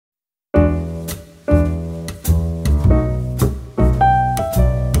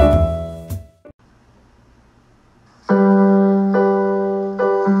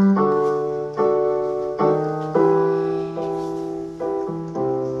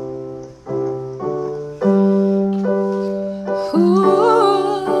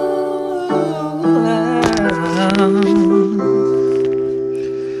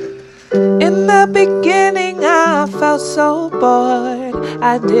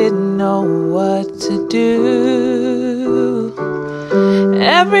I didn't know what to do.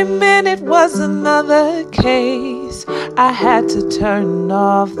 Every minute was another case. I had to turn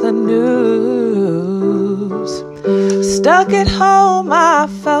off the news. Stuck at home, I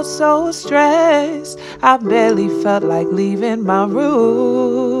felt so stressed. I barely felt like leaving my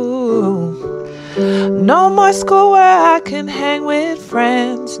room. No more school where I can hang with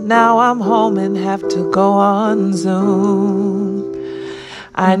friends. Now I'm home and have to go on Zoom.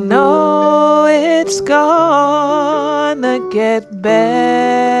 I know it's gonna get better.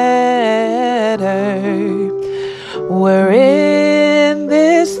 We're in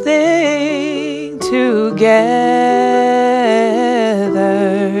this thing together.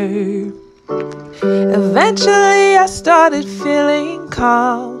 Eventually I started feeling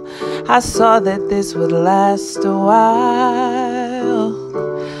calm. I saw that this would last a while.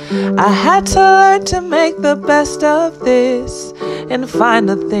 I had to learn to make the best of this and find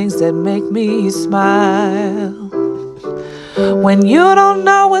the things that make me smile. When you don't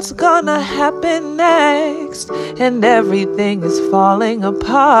know what's gonna happen next and everything is falling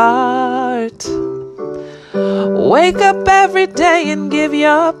apart, wake up every day and give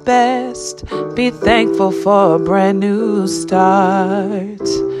your best. Be thankful for a brand new start.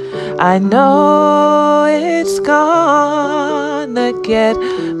 I know it's gonna get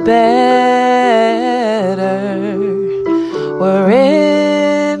better. We're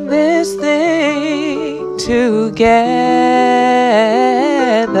in this thing together.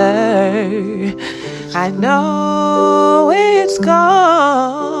 I know it's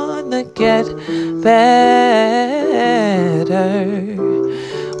gonna get better.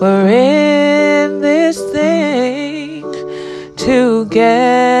 We're in this thing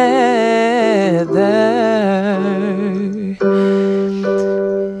together.